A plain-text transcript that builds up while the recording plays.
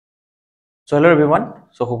So hello everyone.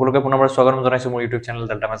 So সকলোকে পুনৰবাৰ স্বাগতম জনাইছো মোৰ YouTube channel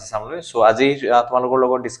Delta Maths চামলৈ. So আজি তোমালোকৰ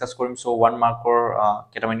লগত ডিসকাস কৰিম so 1 মাৰ্কৰ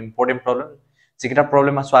কেইটামান ইম্পৰ্টেন্ট প্ৰবলেম যিকেইটা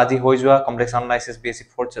প্ৰবলেম আছে আজি হৈ যোৱা কমপ্লেক্স এনালাইসিস বেসিক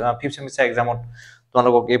 5th সেমিস্টাৰ এক্সামত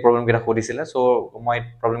তোমালোকক এই প্ৰবলেম কেইটা কৰিছিলে so মই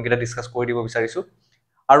প্ৰবলেম কেইটা ডিসকাস কৰি দিব বিচাৰিছো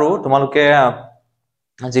আৰু তোমালোকে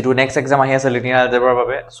যেটো নেক্সট এক্সাম আহি আছে লিনিয়াৰ এলজেব্ৰাৰ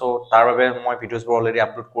বাবে so তাৰ বাবে মই ভিডিওছ বোৰ অলৰেডি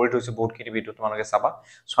আপলোড কৰি থৈছো বহুত খিনি ভিডিও তোমালোকে চাবা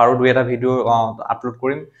so আৰু দুই এটা ভিডিও আপলোড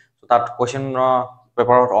কৰিম so তাত কোৱেশ্চন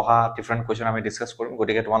পেপাৰত অহা ডিফাৰেন্ট কোৱেশ্চন আমি ডিসকাস কৰিম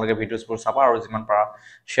গতিকে তোমালোকে ভিডিওছ বোৰ চাবা আৰু যিমান পাৰা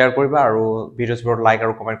শেয়াৰ কৰিবা আৰু ভিডিওছ বোৰ লাইক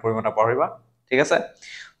আৰু কমেন্ট কৰিব নাপাহৰিবা ঠিক আছে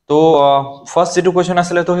তো ফাৰ্স্ট যেটো কোৱেশ্চন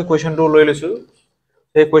আছিল তো সেই কোৱেশ্চনটো লৈ লৈছো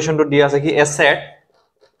সেই কোৱেশ্চনটো দিয়া আছে কি S set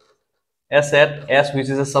S which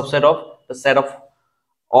is a subset of the set of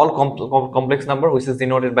all complex number which is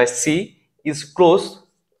denoted by C is closed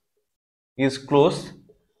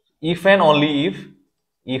if and only if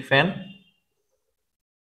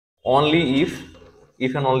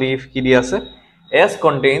কি দিয়া আছে S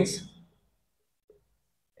contains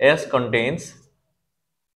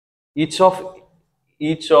each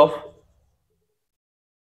of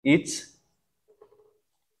its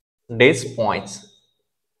days points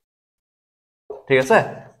ঠিক আছে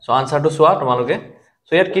so আনসারটো সোয়া তোমালোকে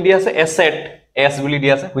so ইয়াত কি দিয়া আছে S set S বুলি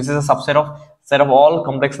দিয়া আছে which is a subset of all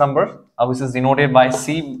complex numbers which is denoted by C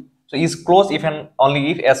so is closed if and only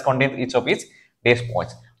if S contains each of its days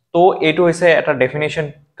points তো এটো হৈছে এটা ডেফিনিশন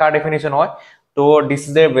কাৰ definition হয় তো this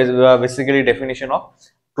is the basically definition of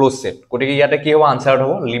closed set গতিকে ইয়াতে কি হ'ব আনসার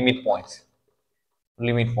হ'ব লিমিট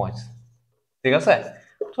পয়েন্টস ঠিক আছে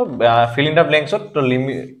so fill in the blanks তো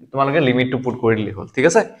লিমিট তোমালোকে লিমিট টু পুট কৰি দিলে হ'ল ঠিক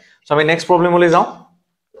আছে so আমি নেক্সট প্ৰবলেম লৈ যাও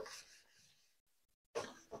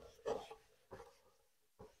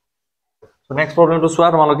so next problem to সোয়া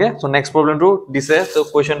তোমালোকে so next problem to দিছে so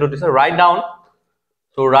question to দিছে write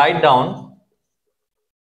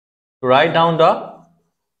down the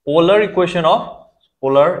polar equation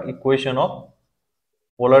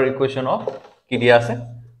of কি দিয়া আছে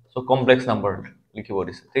so complex number লিখিব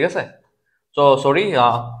দিছে ঠিক আছে so sorry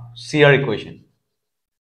CR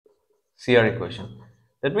equation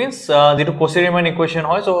that means যেটো Cauchy-Riemann equation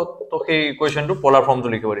হয় so তো সেই equation to polar form to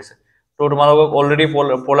লিখিব দিছে তো তোমালোকক অলৰেডি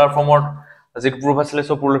polar form যেটো proof আছিল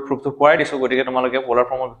so polar proof to কোৱাই দিছো গতিকে তোমালোকে polar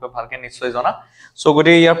form বিষয়ে ভালকে নিশ্চয় জানা so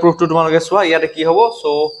গতিকে ইয়াৰ proof to তোমালোকে চোৱা ইয়াতে কি হ'ব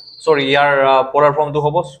so sorry year polar form to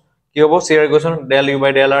হ'ব কি হ'ব CR equation del u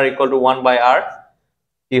by del r equal to 1 by r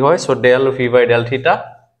কি হয় so del v by del theta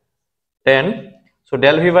 10 so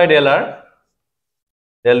del v by del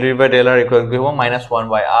r equal to minus 1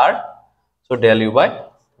 by r so del u by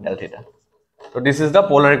del theta so this is the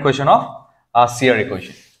polar equation of CR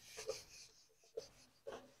equation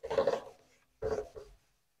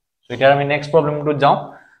so here আমি next problem to যাও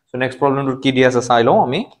so next problem to কি দিয়া আছে চাই লও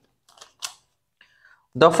আমি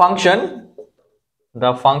the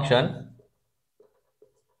function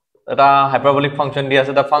এটা hyperbolic function দিয়া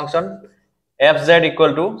আছে the function fz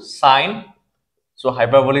equal to sin so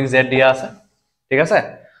hyperbolic z দিয়া আছে ঠিক আছে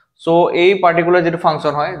so এই পার্টিকুলার যেটো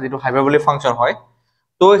ফাংশন হয় যেটো hyperbolic function হয়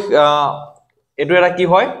তো এটো এটা কি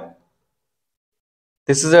হয়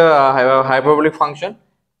this is a hyperbolic function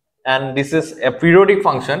and this is a periodic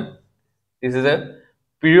function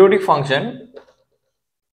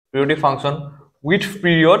with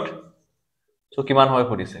period so কিমান হয়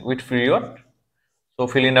কৰিছে with period so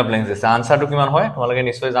fill in the blanks আছে answer to কিমান হয় তোমালোকে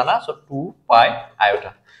নিশ্চয় জানা so 2 pi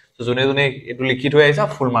iota so জনে জনে এটো লিখি থৈ আইছা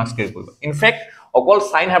ফুল মার্কস ক্লিয়ার কৰিব in fact অকল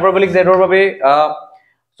sin hyperbolic z ৰ বাবে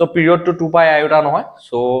so period to 2 pi iota নহয়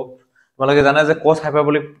so তোমালোকে জানা যে cos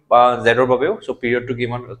hyperbolic z ৰ বাবেও so period to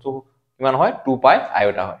কিমান হয় 2 pi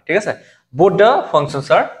iota হয় ঠিক আছে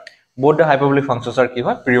both the hyperbolic functions are কি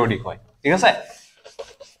হয় periodic হয় ঠিক আছে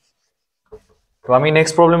তো আমি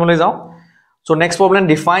নেক্সট প্রবলেম লৈ যাও so next problem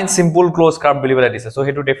define simple closed curve বুলি বলা দিছে so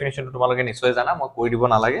হেতু ডেফিনিশন তোমালোকে নিশ্চয় জানা মই কৈ দিব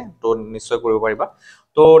না লাগে তো নিশ্চয় কৰিব পাৰিবা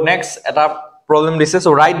তো নেক্সট এটা problem দিছে so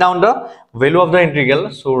write down the value of the integral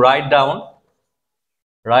so write down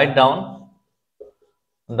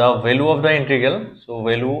the value of the integral so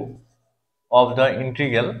value of the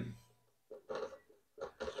integral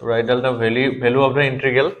so write down the value of the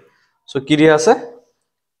integral so কি দিয়া আছে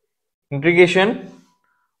integration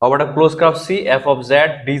over the closed curve C f of z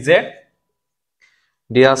dz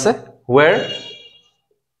দিয়া আছে where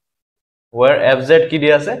fz কি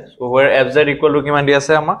দিয়া আছে so where fz equal to কিমান দিয়া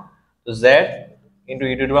আছে আমা so z into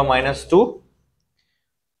e to the power minus 2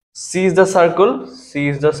 c is the circle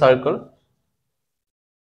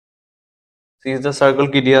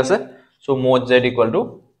কি দিয়া আছে so mod z equal to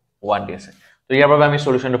 1 দিয়া আছে তো ইয়াৰ বাবে আমি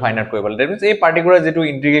সলিউশন টু ফাইন্ড আউট কৰিব লাগে দ্যাট মিন্স এই পার্টিকুলার যেটো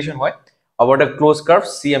ইন্টিগ্রেশন হয় over the closed curve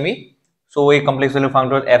c আমি so এই complex value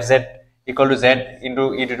function fz equal to z into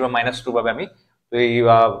e to the power minus 2 বাবে আমি তো এই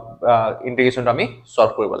ইন্টিগ্ৰেশনটো আমি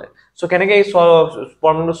সলভ কৰিব লাগে সো কেনেকৈ এই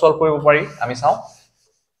প্ৰবলেমটো সলভ কৰিব পাৰি আমি চাও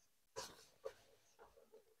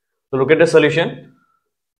So look at the solution.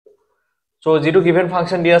 So g2 given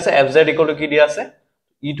function dia ase fz equal to ki dia ase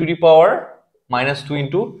e to the power minus 2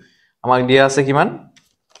 into amak dia ase kiman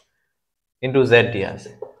into z dia ase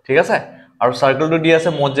thik ase aru circle to dia ase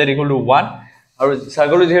mod z equal to 1 aru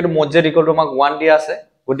circle to jehetu mod z equal to amak 1 dia ase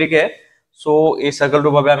gotike so ei circle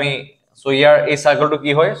to babe ami so here ei circle to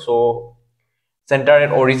ki hoy so center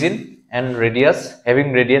at origin and radius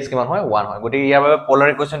having radius kiman hoy 1 hoy gotike here babe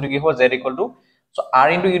polar equation to ki hoy z equal to So r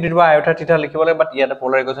into e to the power iota theta লিখিব লাগে বাট ইয়াতে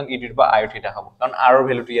polar equation e to the power iota theta হ'ব কাৰণ r ৰ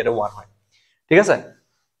ভ্যালুটো ইয়াতে 1 হয় ঠিক আছে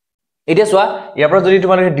এতিয়া সোৱা ইয়াৰ পৰা যদি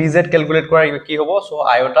তোমালোকে dz ক্যালকুলেট কৰা কি হ'ব so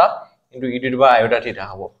iota into e to the power iota theta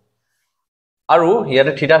হ'ব আৰু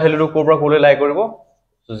ইয়াতে থিটা ভ্যালুটো কোৰ পৰা কোলে লাই কৰিব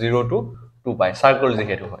সো 0 to 2 pi সাৰ্কেল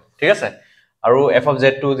যেহেতু হয় ঠিক আছে আৰু f of z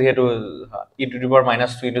টো যেহেতু e to the power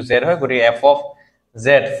minus 2 into z হয় গতি f of z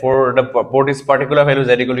for the for this particular value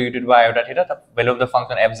z equal to e to the power iota theta the value of the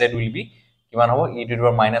function fz will be কিমান হ'ব e to the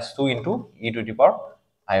power minus 2 into e to the power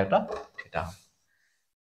iota theta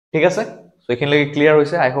ঠিক আছে so এখিনলৈকে clear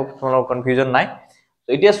হৈছে আই hope তোমালোকৰ confusion নাই so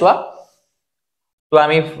এতিয়া সোৱা তো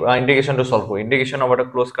আমি ইন্টিগ্ৰেশনটো সলভ কৰো ইন্টিগ্ৰেশন of the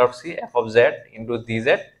close curve c f of z into dz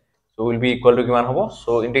so will be equal to কিমান হ'ব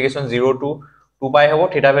সো ইন্টিগ্ৰেশন 0 to 2 pi হ'ব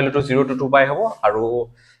থিটা ভ্যালুটো 0 to 2 pi হ'ব আৰু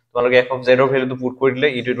তোমালোকে f of z ৰ ভ্যালুটো পুট কৰি দিলে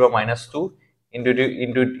e to the power minus 2 into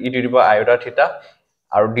e to the power iota theta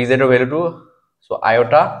আৰু dz ৰ ভ্যালুটো so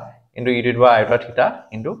iota into e to the power iota theta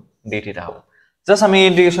into d theta হ'ব just আমি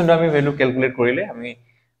ইন্টিগ্ৰেশনটো আমি ভ্যালু ক্যালকুলেট কৰিলে আমি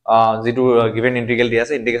যেটো গিভেন ইন্টিগ্ৰেল দিয়া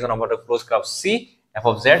আছে ইন্টিগ্ৰেশন of the close curve c f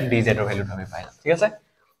of z dz ৰ ভ্যালুটো আমি পাইলা ঠিক আছে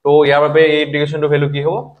তো ইয়াৰ বাবে এই ইন্টিগ্ৰেশনটো ভ্যালু কি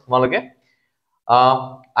হ'ব তোমালোকে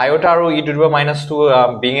iota আৰু e to the power minus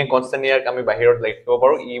 2 being a constant ইয়াৰ আমি বাহিৰত লিখিব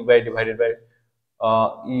পাৰো e by divided by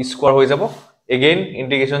e square হৈ যাব again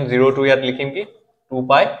integration 0 to ইয়াত লিখিম কি 2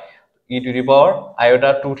 pi e to the power iota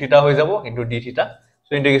 2 theta হৈ যাব into d theta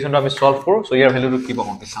so integration to আমি solve কৰো so ইয়াৰ ভ্যালুটো কি পাম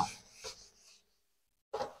আমি চাও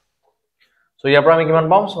so ইয়াৰ পৰা আমি কিমান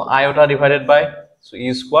পাম so iota divided by so e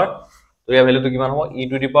square so ইয়াৰ ভ্যালুটো কিমান হ'ব e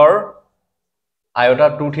to the power iota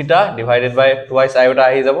 2 theta divided by twice iota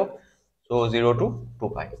আহি যাব so 0 to 2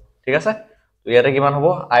 pi ঠিক আছে তো ইয়াতে কিমান হ'ব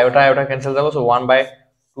iota iota cancel যাব so 1 by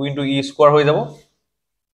 2 into e square হৈ যাব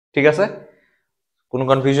ঠিক আছে কোনো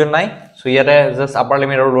কনফিউজন নাই সো ইয়াতে জাস্ট আপাৰ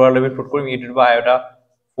লিমিট আৰু লোৱাৰ লিমিট পুট কৰিম e to the power iota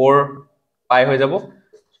 4 pi হৈ যাব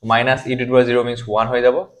minus e to the power 0 means 1 হৈ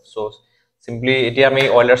যাব so simply এতিয়া আমি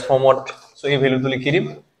Euler's formত so এই ভ্যালুটো লিখি দিম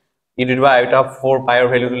e to the power iota 4 pi ৰ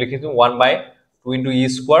ভ্যালুটো লিখি দিম 1 by 2 into e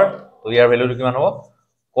square তো ইয়াৰ ভ্যালুটো কিমান হ'ব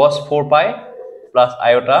cos 4 pi plus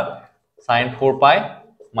iota sin 4 pi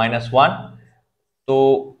minus 1 তো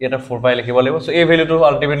এটা 4 pi লিখিব লাগিব so এই ভ্যালুটো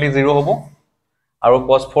আলটিমেটলি 0 হ'ব আৰু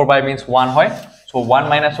cos 4 pi means 1 হয় so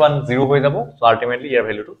 1 minus 1 0 হৈ যাব so ultimately year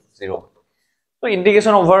ভ্যালুটো 0 so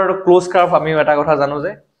integration over the closed curve আমি এটা কথা জানো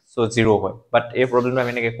যে so 0 হয় but এই প্ৰবলেমটো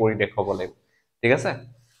আমি এনেকৈ কৰি দেখাব লাগিব ঠিক আছে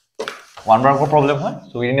ওয়ান মাৰ্কৰ প্ৰবলেম হয়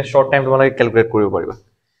so in a short time তোমালোকে ক্যালকুলেট কৰিব পাৰিবা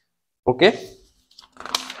ওকে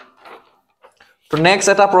তো নেক্সট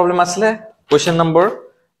এটা প্ৰবলেম আছে কোৱেশ্চন নম্বৰ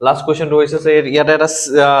লাষ্ট কোৱেশ্চনটো হৈছে যে ইয়াতে এটা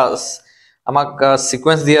আমাক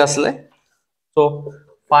সিকোয়েন্স দিয়া আছে so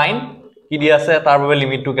find কি দিয়া আছে তাৰ বাবে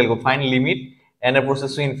লিমিটটো calculate find limit n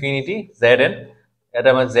approaches to infinity zn এটা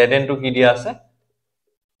আমাৰ zn টো কি দিয়া আছে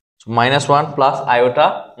so -1 plus iota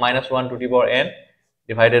 -1 to the power n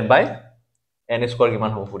divided by n square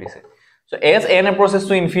কিমান হ'ব পৰিছে so as n approaches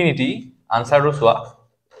to infinity answer টো সোৱা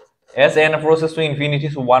as n approaches to infinity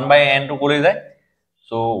so 1 by n টো কলৈ যায়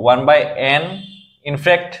so 1 by n in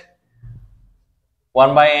fact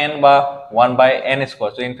 1 by n বা 1 by n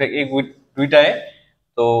square so in fact এই দুইটাই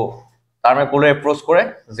তো তাৰমে কোলে এপ্ৰোচ কৰে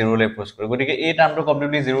 0 লে এপ্ৰোচ কৰে গতিকে এই টাৰ্মটো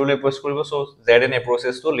কমপ্লিটলি 0 লে এপ্ৰোচ কৰিব so zn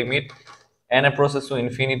approaches to limit n approaches to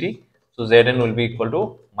infinity so zn will be equal to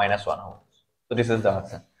 -1 হ'ব so this is the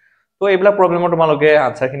answer তো এইবিলাক প্ৰবলেমৰ তোমালোকে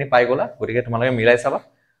আনসাৰ খিনি পাই গলা গতিকে তোমালোকে মিলাই চাবা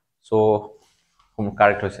so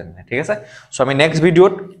কাৰেক্ট হৈছে নে ঠিক আছে so আমি নেক্সট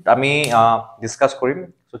ভিডিওত আমি ডিসকাস কৰিম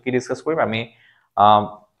so কি ডিসকাস কৰিম আমি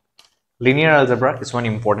লিনিয়াৰ এলজেব্ৰা কিছুমান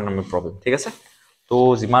ইম্পৰ্টেন্ট আমি প্ৰবলেম ঠিক আছে তো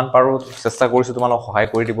যিমান পাৰো চেষ্টা কৰিছো তোমালোক সহায়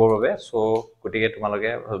কৰি দিবৰ বাবে সো গটিকে তোমালোকে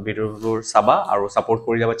ভিডিওবোৰ চাবা আৰু সাপোৰ্ট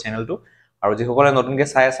কৰি যাবা চেনেলটো আৰু যিসকলে নতুনকৈ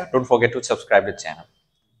চাই আছে don't forget two subscribe the channel